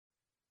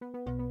Hey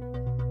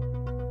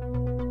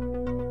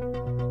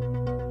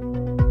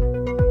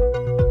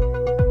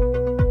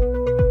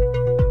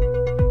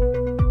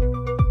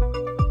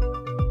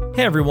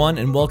everyone,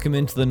 and welcome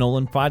into the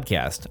Nolan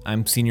Podcast.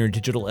 I'm Senior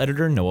Digital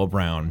Editor Noah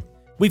Brown.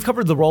 We've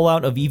covered the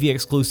rollout of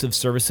EV-exclusive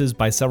services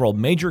by several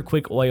major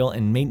quick oil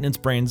and maintenance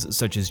brands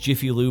such as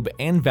Jiffy Lube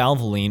and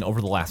Valvoline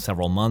over the last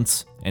several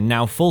months, and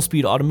now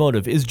FullSpeed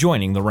Automotive is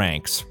joining the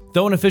ranks.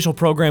 Though an official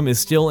program is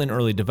still in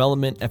early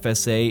development,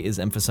 FSA is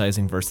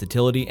emphasizing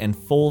versatility and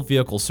full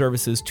vehicle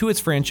services to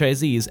its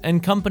franchisees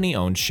and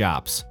company-owned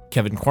shops.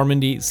 Kevin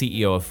Kormondy,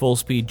 CEO of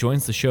FullSpeed,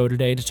 joins the show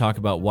today to talk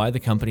about why the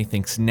company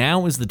thinks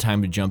now is the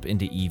time to jump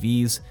into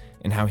EVs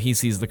and how he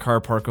sees the car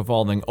park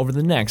evolving over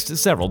the next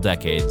several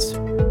decades.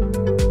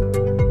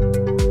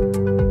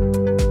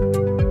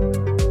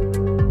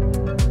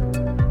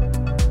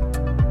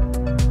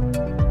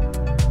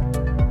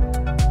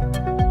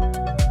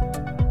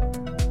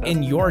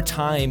 In your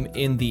time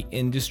in the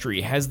industry,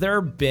 has there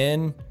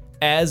been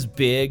as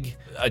big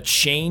a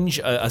change,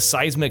 a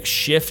seismic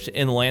shift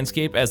in the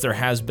landscape as there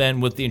has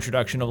been with the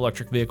introduction of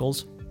electric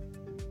vehicles?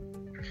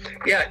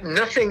 Yeah,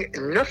 nothing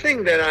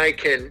that I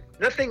can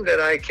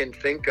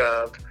think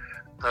of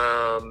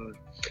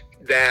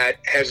that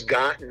has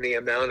gotten the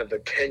amount of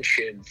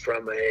attention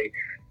from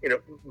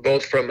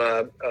both from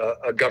a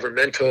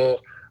governmental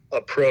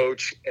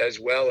approach as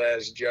well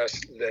as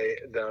just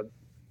the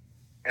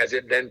as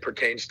it then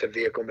pertains to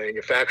vehicle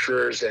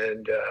manufacturers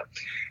and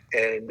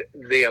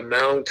the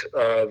amount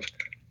of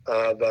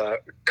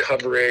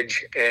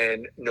coverage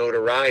and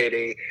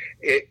notoriety.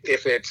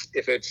 If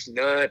it's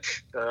not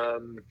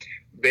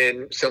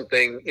been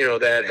something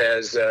that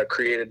has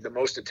created the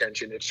most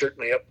attention, it's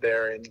certainly up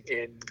there in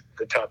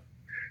the top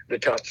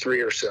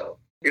three or so.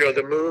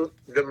 The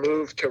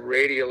move to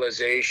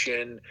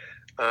radialization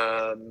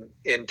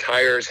in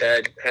tires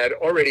had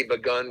already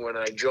begun when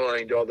I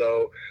joined,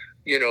 although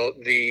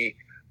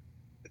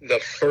the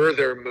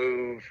further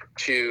move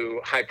to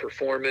high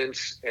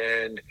performance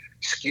and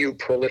SKU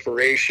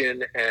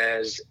proliferation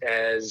as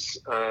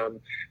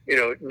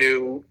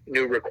new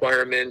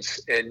requirements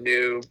and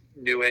new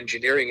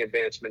engineering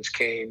advancements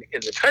came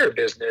in the tire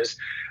business,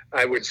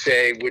 I would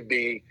say would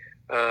be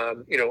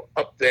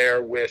up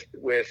there with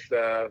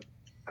the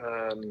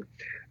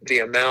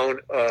amount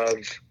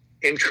of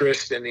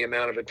interest and the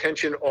amount of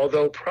attention,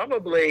 although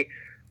probably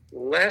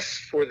less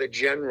for the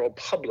general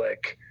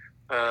public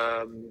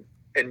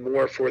and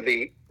more for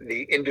the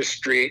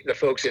industry, the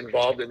folks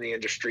involved in the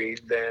industry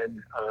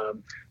than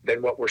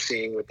what we're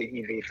seeing with the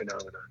EV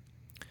phenomenon.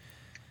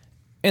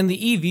 And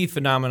the EV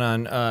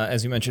phenomenon,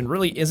 as you mentioned,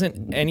 really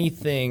isn't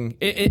anything.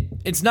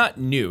 It's not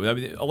new. I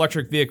mean,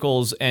 electric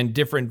vehicles and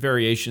different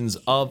variations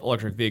of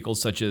electric vehicles,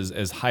 such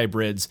as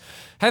hybrids,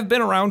 have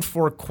been around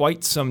for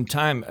quite some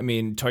time. I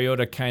mean,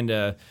 Toyota kind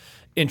of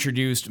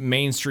introduced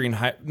mainstream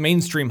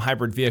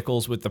hybrid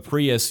vehicles with the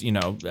Prius,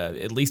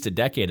 at least a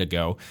decade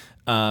ago.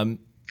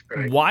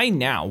 Right. Why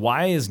now?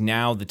 Why is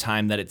now the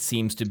time that it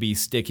seems to be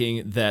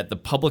sticking, that the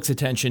public's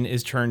attention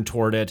is turned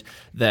toward it,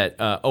 that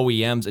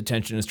OEM's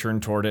attention is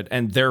turned toward it,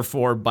 and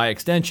therefore, by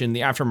extension, the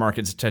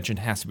aftermarket's attention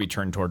has to be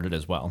turned toward it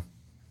as well?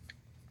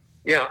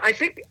 Yeah, I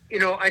think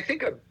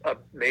a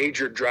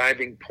major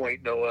driving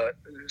point, Noah,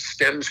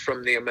 stems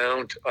from the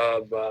amount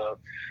of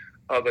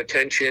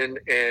attention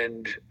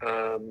and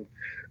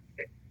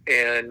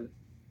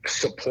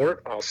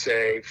support, I'll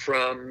say,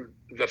 from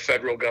the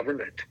federal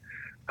government.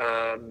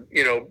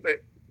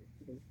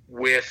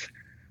 With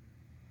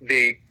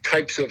the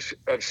types of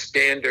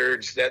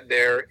standards that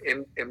they're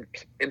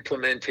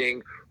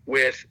implementing,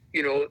 with,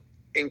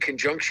 in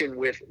conjunction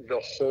with the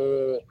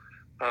whole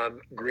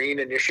green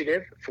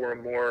initiative for a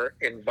more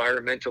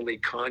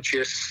environmentally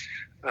conscious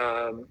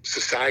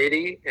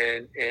society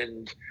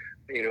and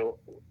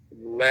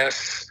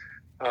less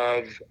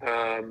of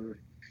a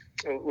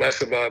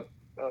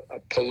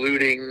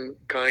polluting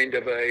kind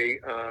of a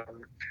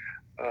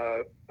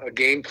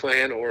game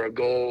plan or a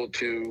goal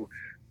to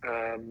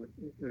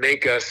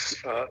make us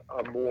a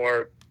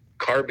more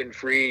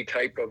carbon-free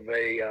type of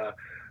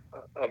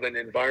an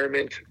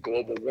environment,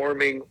 global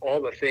warming,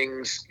 all the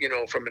things,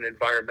 from an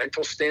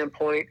environmental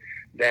standpoint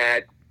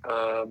that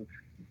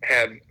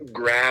have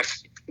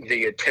grasped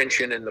the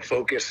attention and the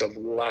focus of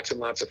lots and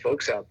lots of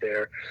folks out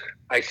there.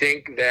 I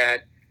think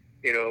that,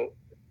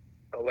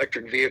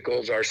 electric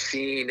vehicles are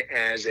seen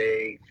as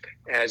a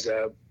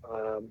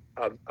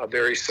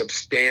very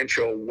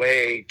substantial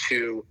way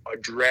to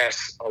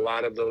address a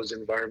lot of those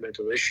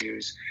environmental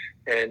issues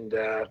and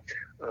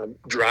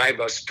drive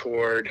us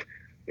toward,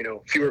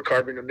 fewer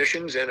carbon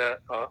emissions and a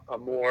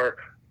more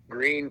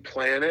green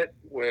planet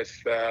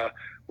with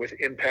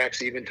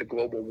impacts even to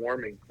global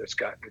warming that's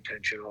gotten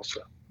attention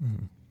also.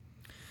 Mm-hmm.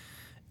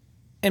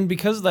 And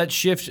because of that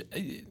shift,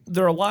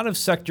 there are a lot of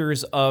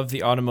sectors of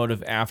the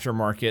automotive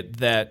aftermarket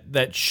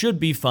that should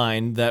be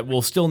fine, that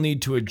will still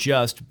need to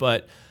adjust,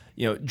 but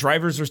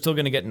drivers are still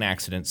going to get in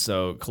accidents,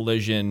 so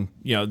collision,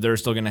 they're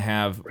still going to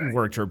have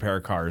work to repair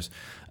cars.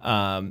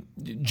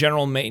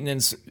 General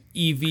maintenance,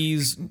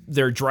 EVs,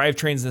 their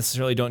drivetrains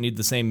necessarily don't need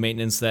the same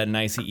maintenance that an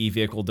ICE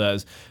vehicle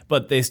does,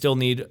 but they still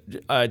need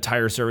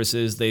tire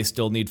services, they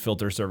still need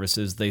filter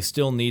services, they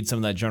still need some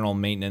of that general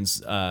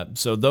maintenance.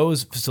 So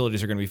those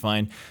facilities are going to be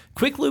fine.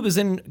 Quick Lube is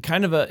in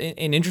kind of an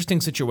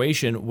interesting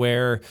situation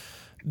where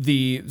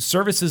the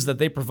services that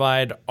they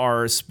provide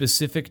are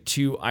specific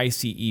to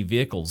ICE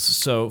vehicles.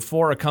 So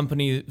for a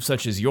company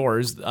such as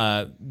yours,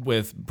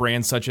 with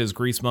brands such as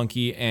Grease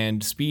Monkey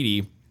and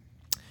Speedy,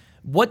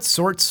 what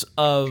sorts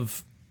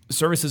of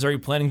services are you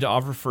planning to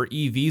offer for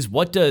EVs?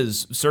 What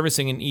does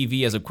servicing an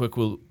EV as a quick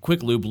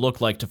lube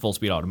look like to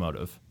FullSpeed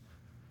Automotive?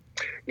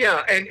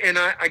 Yeah, and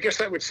I guess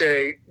I would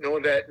say,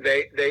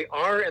 that they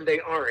are and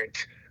they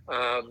aren't.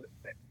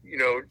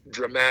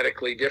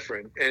 Dramatically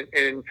different.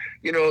 And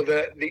the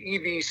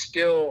EVs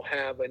still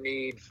have a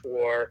need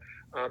for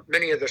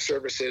many of the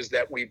services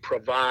that we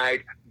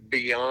provide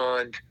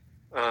beyond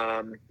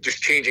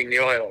just changing the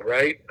oil,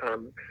 right?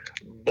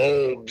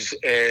 Bulbs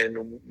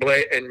and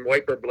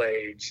wiper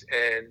blades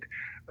and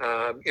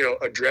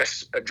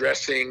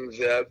addressing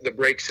the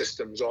brake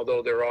systems,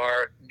 although there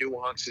are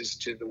nuances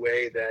to the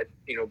way that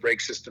brake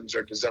systems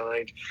are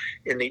designed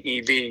in the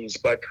EVs,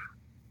 but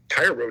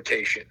tire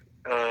rotation,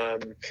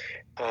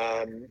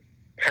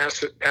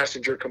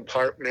 passenger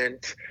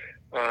compartment,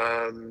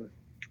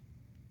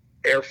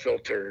 air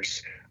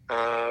filters,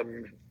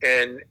 and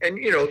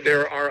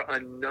there are a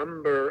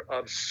number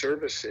of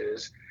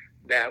services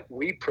that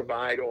we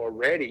provide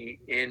already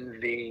in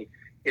the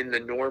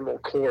normal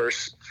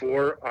course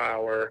for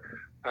our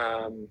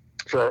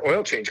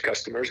oil change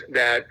customers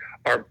that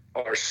are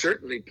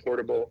certainly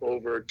portable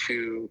over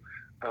to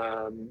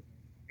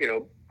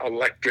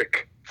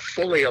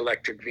fully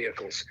electric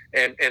vehicles.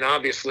 And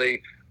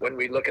obviously, when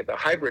we look at the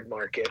hybrid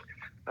market,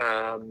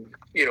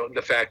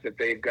 the fact that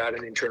they've got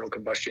an internal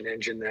combustion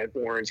engine that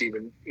warrants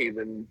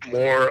even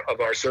more of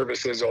our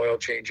services, oil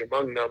change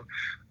among them,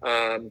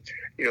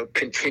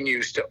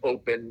 continues to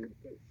open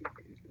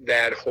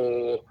that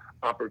whole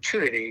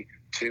opportunity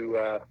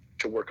to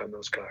work on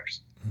those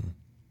cars.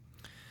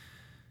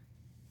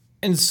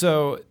 And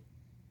so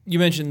you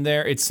mentioned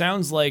there, it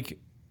sounds like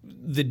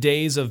the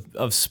days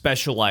of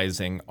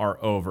specializing are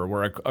over,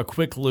 where a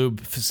quick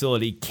lube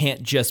facility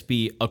can't just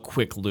be a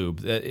quick lube.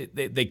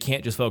 They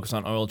can't just focus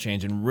on oil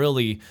change, and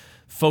really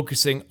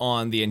focusing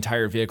on the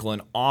entire vehicle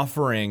and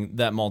offering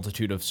that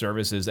multitude of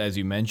services, as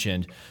you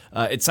mentioned.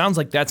 It sounds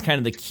like that's kind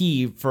of the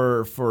key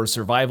for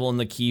survival and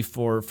the key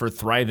for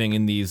thriving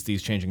in these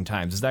changing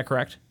times. Is that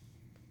correct?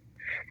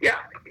 Yeah.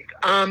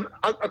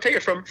 I'll tell you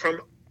from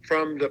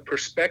the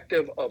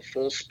perspective of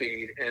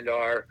FullSpeed and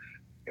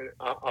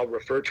I'll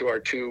refer to our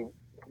two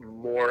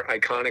more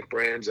iconic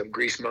brands of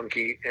Grease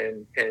Monkey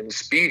and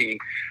Speedy.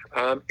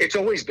 It's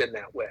always been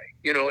that way.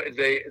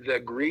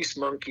 The Grease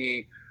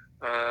Monkey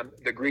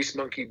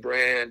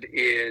brand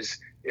is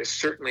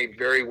certainly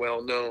very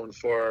well known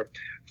for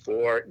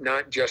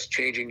not just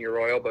changing your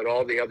oil, but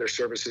all the other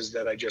services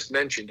that I just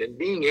mentioned, and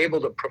being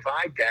able to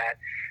provide that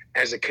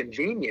as a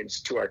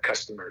convenience to our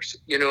customers.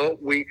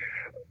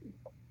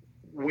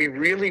 We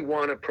really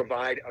want to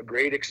provide a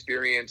great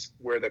experience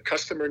where the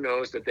customer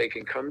knows that they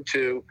can come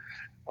to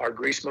our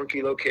Grease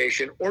Monkey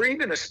location or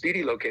even a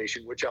Speedy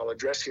location, which I'll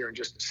address here in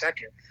just a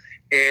second,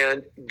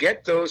 and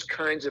get those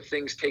kinds of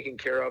things taken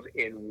care of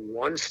in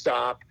one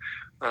stop,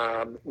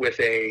 with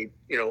a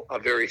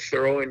very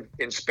thorough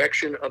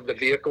inspection of the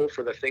vehicle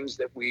for the things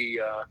that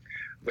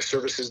the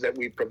services that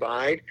we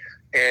provide,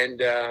 and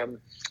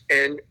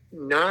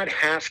not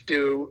have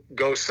to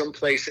go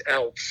someplace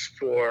else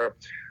for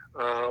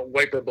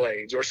wiper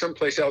blades, or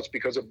someplace else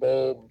because a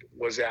bulb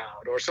was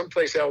out, or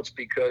someplace else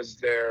because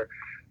their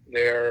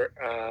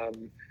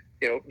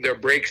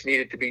brakes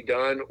needed to be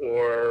done,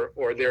 or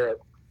there are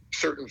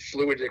certain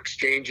fluid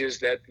exchanges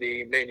that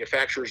the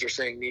manufacturers are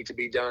saying need to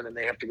be done, and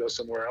they have to go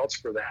somewhere else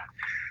for that.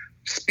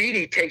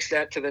 Speedy takes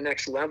that to the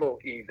next level,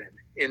 even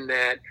in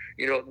that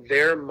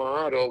their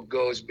model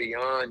goes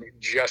beyond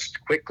just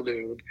quick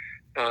lube.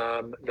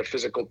 The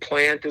physical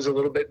plant is a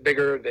little bit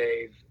bigger.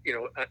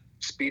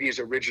 Speedy's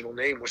original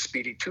name was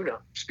Speedy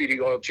Tune-Up, Speedy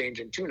Oil Change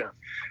and Tune-Up,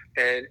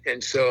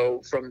 and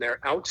so from their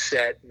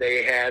outset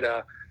they had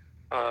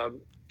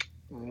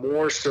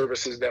more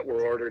services that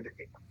were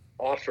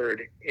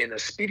offered in a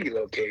Speedy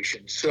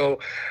location. So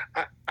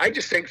I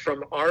just think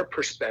from our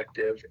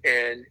perspective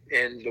and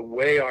the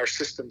way our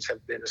systems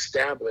have been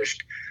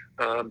established,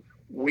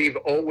 we've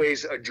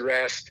always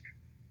addressed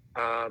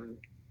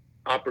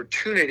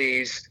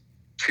opportunities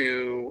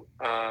to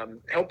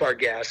help our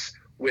guests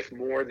with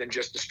more than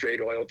just a straight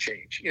oil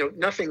change.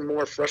 Nothing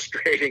more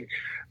frustrating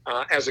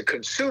as a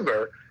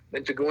consumer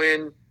than to go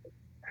in,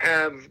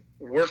 have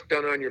work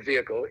done on your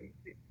vehicle,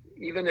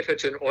 even if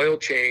it's an oil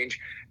change,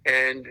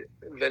 and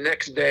the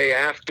next day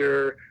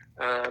after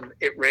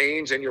it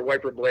rains and your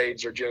wiper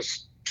blades are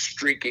just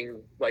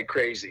streaking like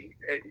crazy.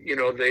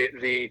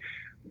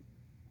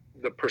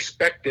 the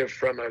perspective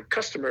from a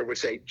customer would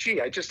say,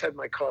 gee, I just had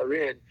my car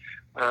in.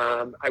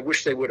 I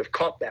wish they would have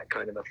caught that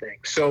kind of a thing.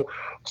 So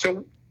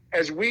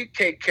as we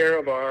take care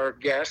of our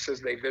guests as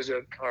they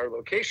visit our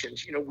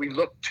locations, we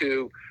look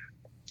to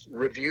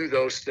review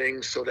those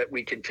things so that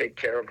we can take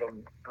care of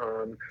them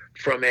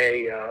from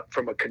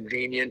a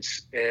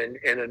convenience and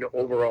an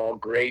overall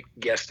great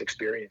guest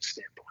experience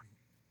standpoint.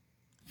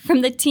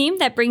 From the team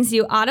that brings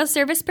you Auto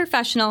Service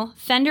Professional,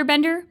 Fender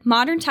Bender,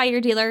 Modern Tire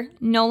Dealer,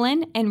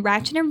 Nolan, and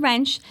Ratchet &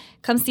 Wrench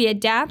comes the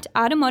Adapt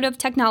Automotive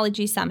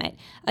Technology Summit,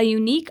 a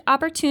unique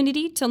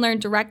opportunity to learn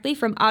directly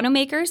from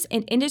automakers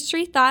and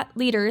industry thought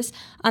leaders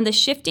on the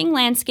shifting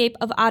landscape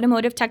of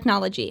automotive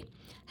technology.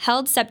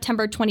 Held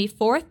September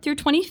 24th through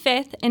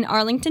 25th in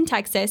Arlington,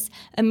 Texas,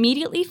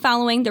 immediately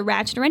following the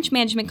Ratchet & Wrench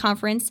Management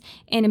Conference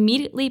and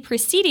immediately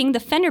preceding the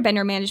Fender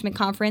Bender Management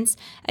Conference,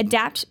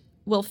 Adapt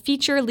will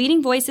feature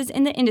leading voices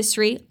in the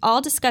industry, all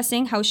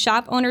discussing how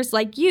shop owners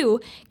like you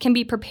can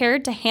be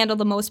prepared to handle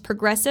the most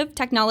progressive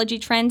technology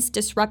trends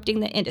disrupting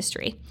the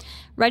industry.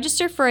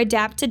 Register for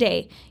Adapt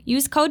today.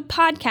 Use code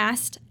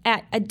PODCAST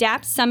at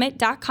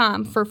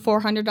adaptsummit.com for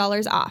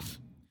 $400 off.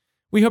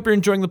 We hope you're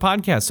enjoying the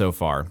podcast so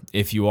far.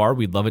 If you are,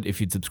 we'd love it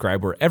if you'd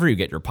subscribe wherever you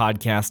get your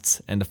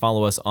podcasts and to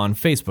follow us on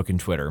Facebook and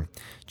Twitter.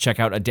 Check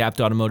out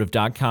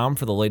adaptautomotive.com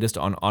for the latest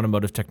on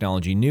automotive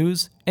technology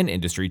news and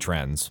industry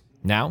trends.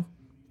 Now,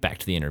 back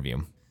to the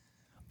interview.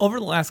 Over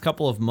the last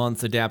couple of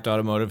months, Adapt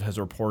Automotive has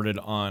reported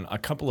on a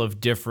couple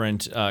of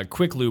different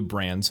quick lube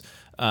brands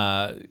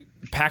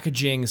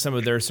packaging some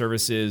of their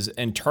services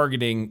and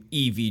targeting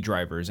EV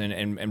drivers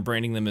and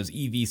branding them as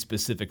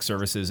EV-specific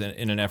services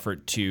in an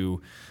effort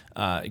to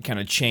kind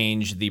of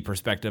change the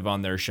perspective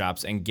on their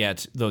shops and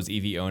get those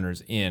EV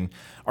owners in.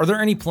 Are there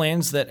any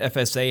plans that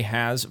FSA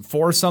has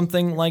for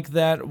something like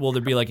that? Will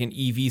there be like an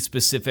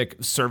EV-specific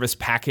service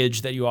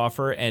package that you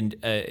offer? And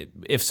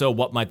if so,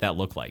 what might that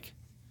look like?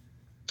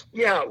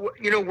 Yeah,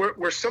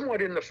 we're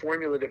somewhat in the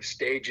formulative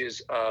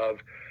stages of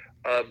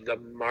the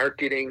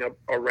marketing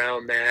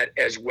around that,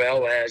 as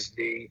well as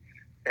the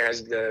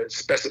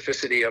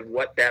specificity of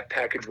what that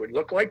package would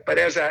look like. But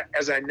as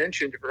I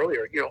mentioned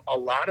earlier, a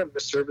lot of the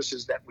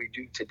services that we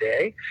do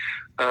today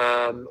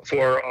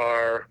for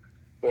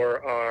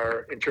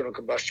our internal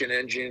combustion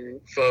engine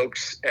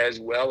folks, as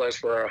well as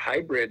for our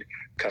hybrid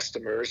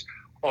customers,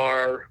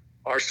 are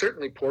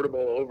certainly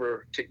portable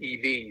over to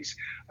EVs.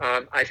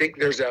 I think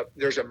there's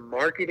a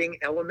marketing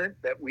element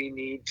that we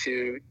need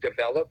to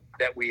develop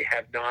that we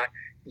have not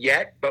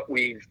yet, but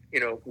we've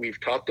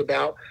talked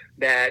about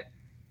that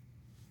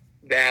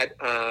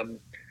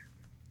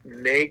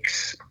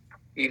makes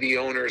EV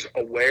owners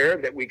aware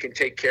that we can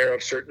take care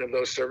of certain of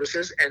those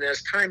services. And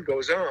as time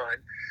goes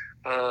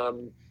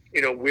on,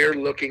 we're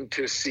looking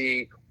to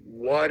see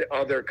what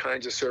other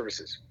kinds of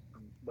services.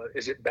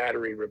 Is it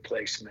battery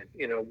replacement?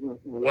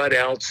 What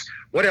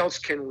else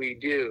can we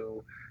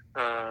do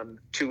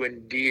to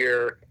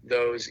endear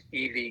those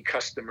EV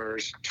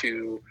customers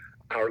to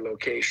our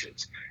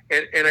locations?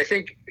 And I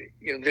think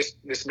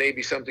this may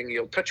be something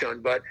you'll touch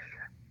on, but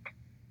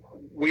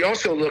we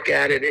also look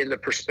at it in the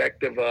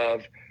perspective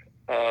of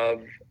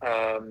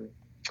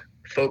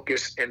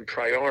focus and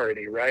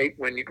priority, right?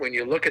 When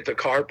you look at the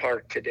car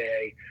park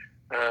today,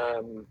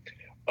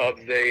 of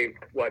the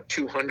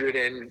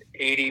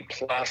 280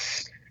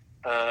 plus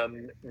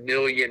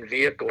million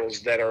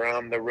vehicles that are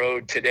on the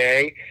road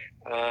today,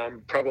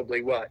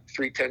 probably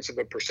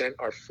 0.3%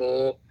 are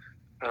full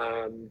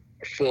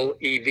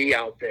EV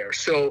out there.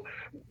 So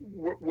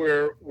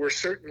we're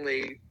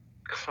certainly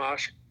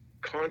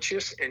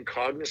conscious and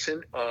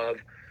cognizant of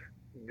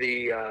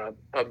the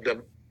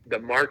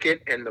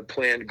market and the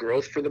planned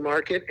growth for the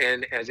market.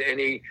 And as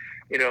any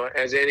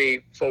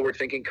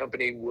forward-thinking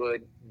company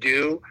would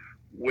do,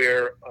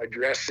 we're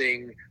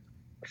addressing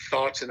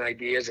thoughts and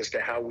ideas as to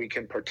how we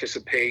can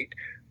participate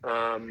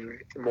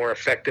more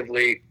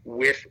effectively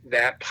with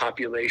that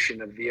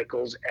population of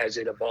vehicles as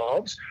it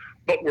evolves.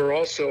 But we're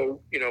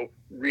also,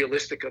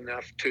 realistic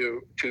enough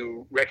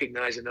to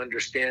recognize and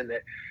understand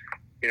that,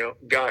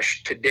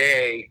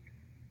 today,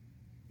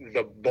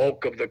 the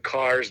bulk of the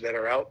cars that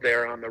are out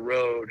there on the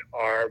road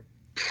are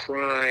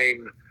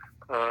prime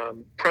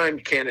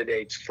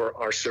candidates for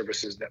our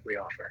services that we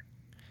offer.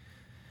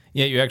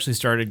 Yeah, you actually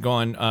started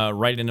going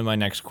right into my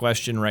next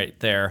question right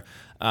there.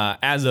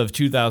 As of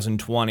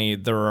 2020,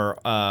 there are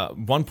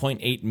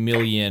 1.8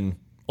 million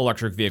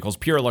electric vehicles,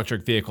 pure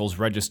electric vehicles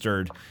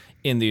registered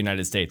in the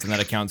United States, and that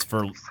accounts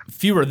for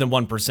fewer than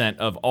 1%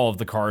 of all of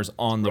the cars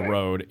on the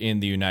road in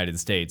the United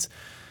States.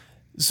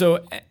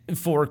 So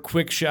for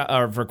quick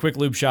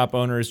lube shop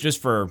owners,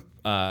 just for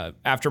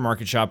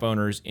aftermarket shop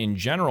owners in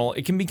general,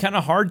 it can be kind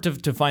of hard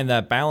to find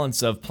that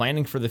balance of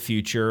planning for the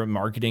future,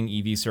 marketing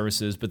EV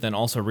services, but then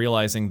also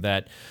realizing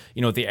that,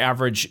 the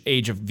average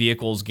age of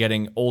vehicles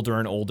getting older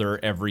and older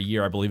every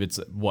year. I believe it's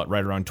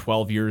right around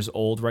 12 years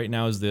old right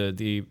now is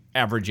the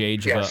average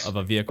age of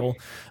a vehicle.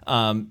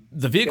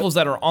 The vehicles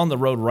that are on the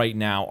road right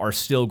now are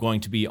still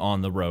going to be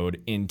on the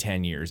road in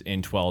 10 years,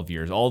 in 12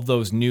 years. All of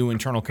those new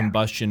internal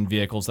combustion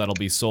vehicles that'll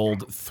be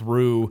sold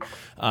through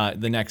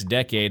the next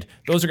decade,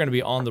 those are going to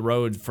be on the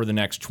road for the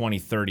next 20,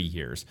 30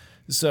 years.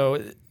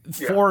 So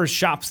for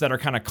shops that are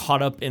kind of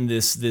caught up in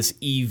this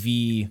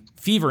EV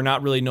fever,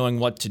 not really knowing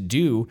what to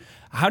do,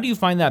 how do you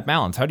find that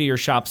balance? How do your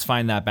shops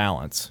find that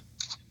balance?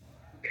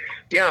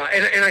 Yeah,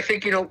 and I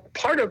think,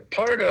 part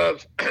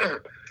of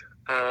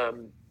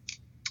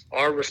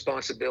our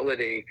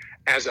responsibility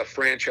as a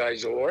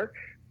franchisor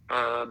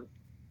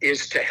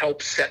is to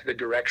help set the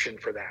direction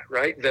for that,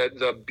 right?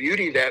 The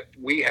beauty that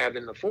we have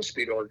in the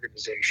FullSpeed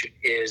organization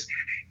is,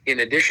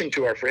 in addition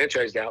to our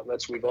franchised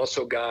outlets, we've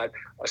also got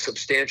a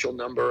substantial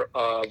number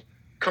of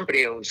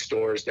company-owned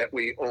stores that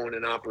we own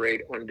and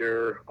operate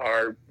under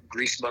our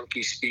Grease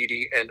Monkey,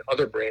 Speedy, and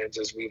other brands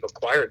as we've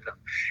acquired them.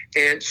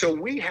 And so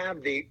we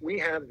have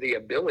the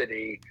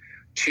ability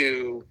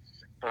to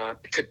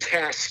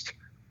test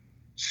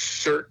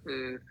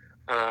certain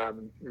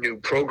new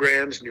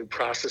programs, new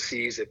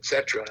processes,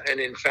 etc. And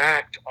in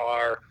fact,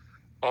 our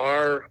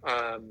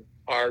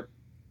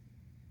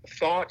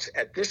thoughts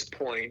at this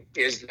point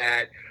is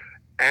that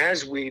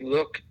as we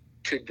look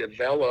to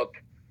develop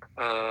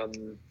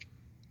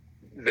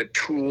the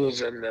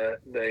tools and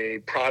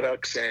the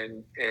products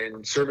and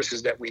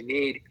services that we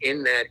need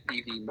in that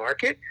EV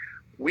market,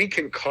 we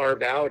can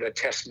carve out a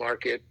test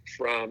market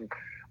from,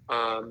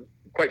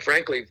 quite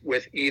frankly,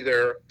 with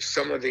either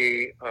some of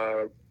the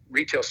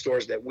retail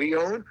stores that we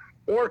own,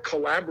 or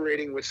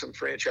collaborating with some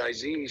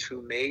franchisees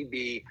who may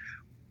be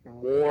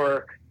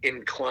more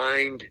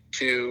inclined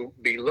to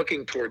be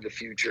looking toward the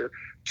future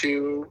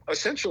to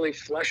essentially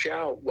flesh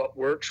out what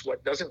works,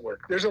 what doesn't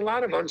work. There's a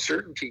lot of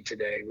uncertainty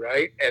today,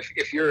 right?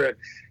 If you're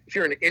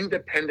an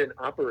independent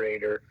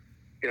operator,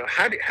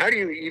 how do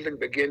you even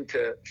begin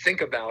to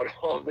think about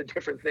all the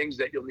different things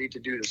that you'll need to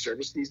do to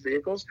service these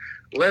vehicles,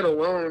 let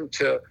alone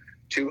to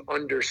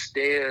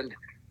understand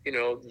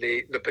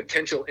the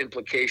potential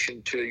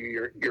implication to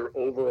your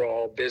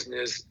overall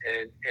business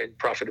and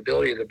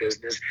profitability of the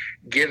business,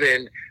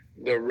 given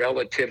the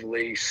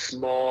relatively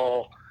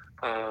small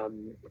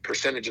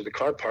percentage of the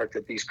car park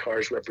that these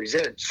cars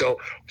represent. So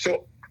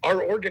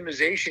our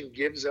organization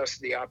gives us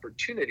the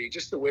opportunity,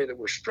 just the way that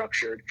we're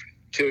structured,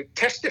 to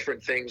test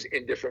different things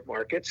in different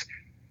markets,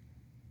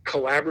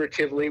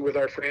 collaboratively with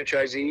our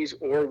franchisees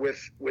or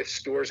with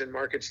stores and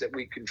markets that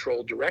we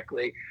control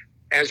directly,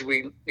 as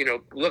we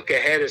look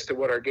ahead as to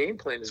what our game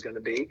plan is going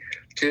to be,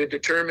 to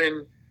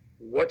determine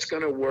what's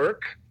going to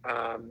work,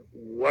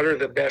 what are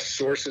the best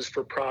sources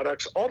for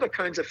products, all the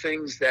kinds of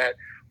things that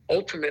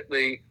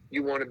ultimately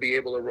you want to be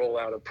able to roll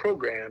out a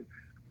program.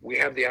 We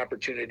have the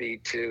opportunity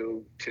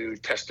to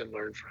test and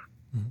learn from.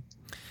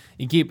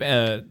 You keep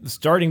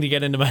starting to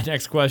get into my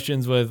next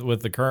questions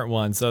with the current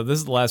one. So this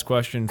is the last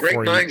question for you.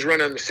 Great minds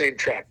run on the same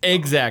track.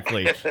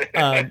 Exactly.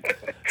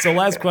 So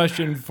last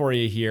question for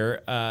you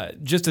here.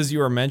 Just as you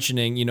were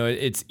mentioning,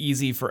 it's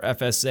easy for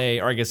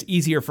FSA, or I guess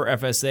easier for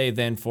FSA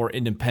than for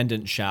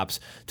independent shops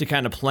to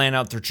kind of plan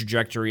out the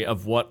trajectory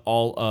of what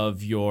all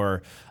of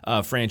your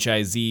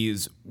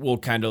franchisees will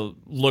kind of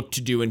look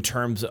to do in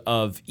terms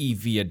of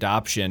EV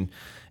adoption.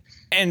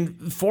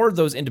 And for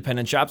those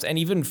independent shops, and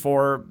even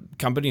for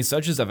companies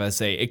such as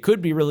FSA, it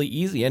could be really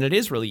easy, and it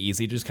is really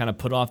easy to just kind of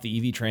put off the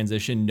EV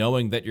transition,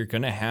 knowing that you're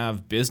going to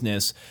have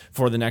business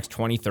for the next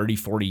 20, 30,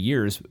 40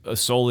 years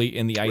solely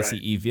in the ICE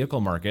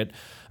vehicle market.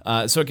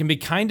 So it can be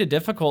kind of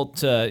difficult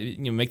to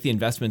make the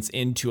investments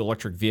into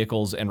electric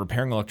vehicles and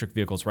repairing electric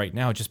vehicles right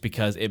now, just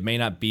because it may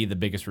not be the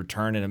biggest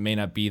return and it may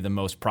not be the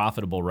most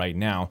profitable right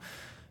now.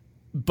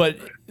 But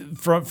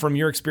from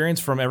your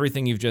experience, from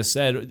everything you've just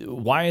said,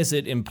 why is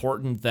it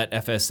important that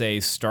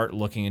FSA start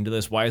looking into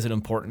this? Why is it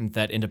important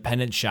that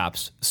independent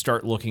shops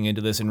start looking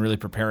into this and really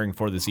preparing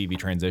for this EV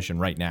transition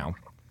right now?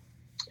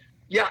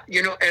 Yeah,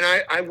 and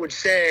I would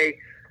say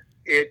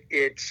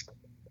it's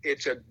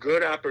a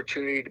good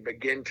opportunity to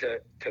begin to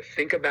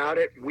think about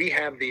it. We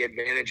have the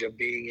advantage of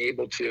being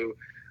able to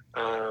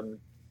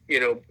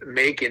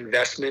make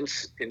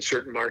investments in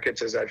certain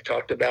markets, as I've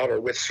talked about, or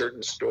with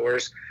certain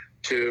stores,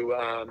 to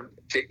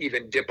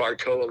even dip our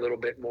toe a little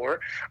bit more.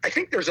 I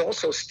think there's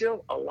also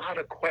still a lot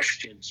of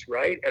questions,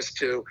 right, as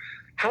to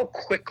how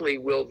quickly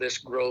will this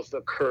growth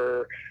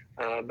occur.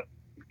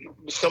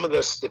 Some of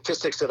the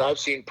statistics that I've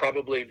seen,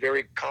 probably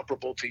very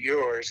comparable to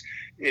yours,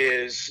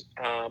 is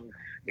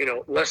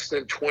less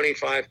than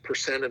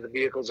 25% of the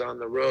vehicles on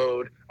the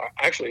road.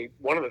 Actually,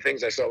 one of the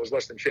things I saw was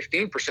less than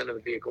 15% of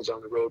the vehicles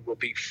on the road will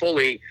be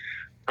fully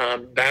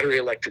battery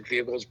electric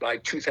vehicles by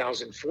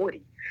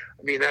 2040.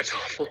 I mean, that's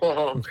a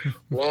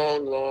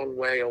long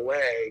way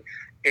away.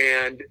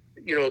 And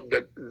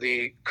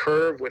the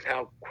curve with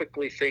how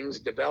quickly things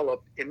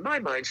develop, in my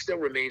mind, still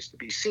remains to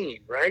be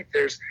seen. Right?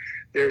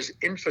 There's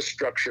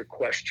infrastructure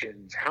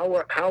questions. How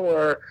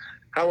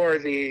are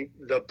the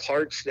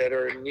parts that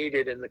are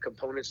needed and the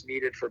components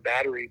needed for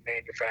battery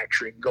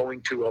manufacturing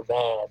going to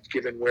evolve,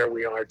 given where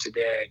we are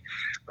today?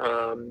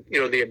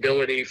 The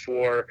ability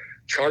for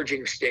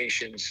charging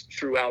stations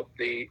throughout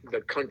the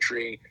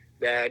country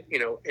that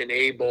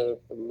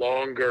enable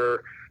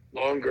longer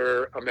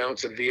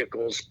amounts of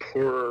vehicles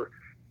per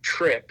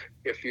trip,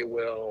 if you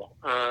will,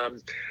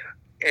 and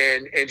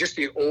just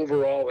the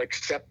overall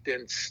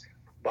acceptance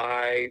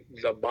by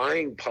the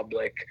buying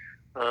public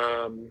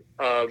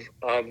of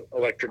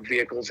electric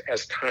vehicles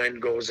as time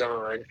goes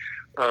on,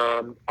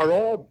 are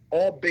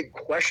all big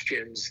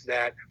questions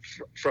that,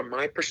 from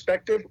my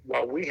perspective,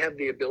 while we have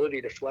the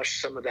ability to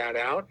flesh some of that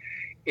out,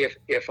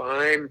 if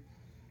I'm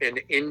an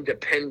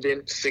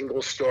independent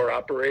single store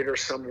operator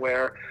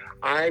somewhere,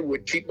 I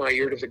would keep my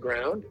ear to the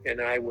ground, and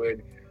I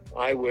would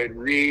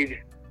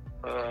read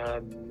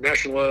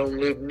National Oil and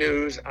Lube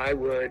News. I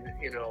would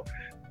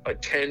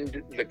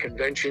attend the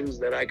conventions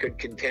that I could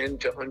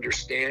contend to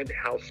understand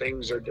how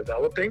things are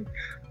developing.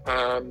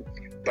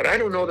 But I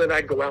don't know that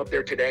I'd go out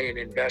there today and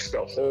invest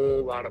a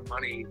whole lot of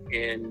money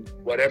in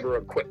whatever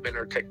equipment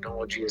or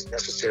technology is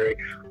necessary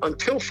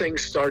until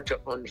things start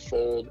to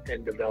unfold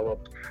and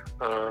develop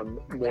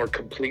more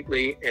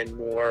completely and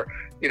more,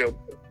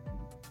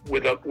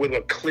 with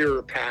a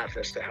clearer path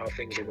as to how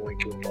things are going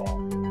to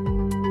evolve.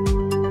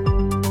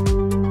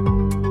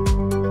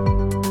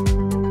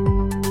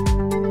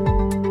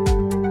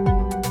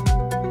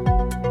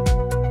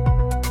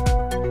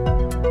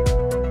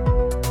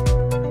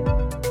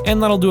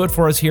 And that'll do it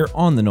for us here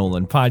on the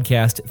Nolan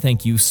Podcast.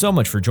 Thank you so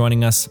much for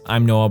joining us.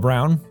 I'm Noah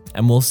Brown,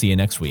 and we'll see you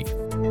next week.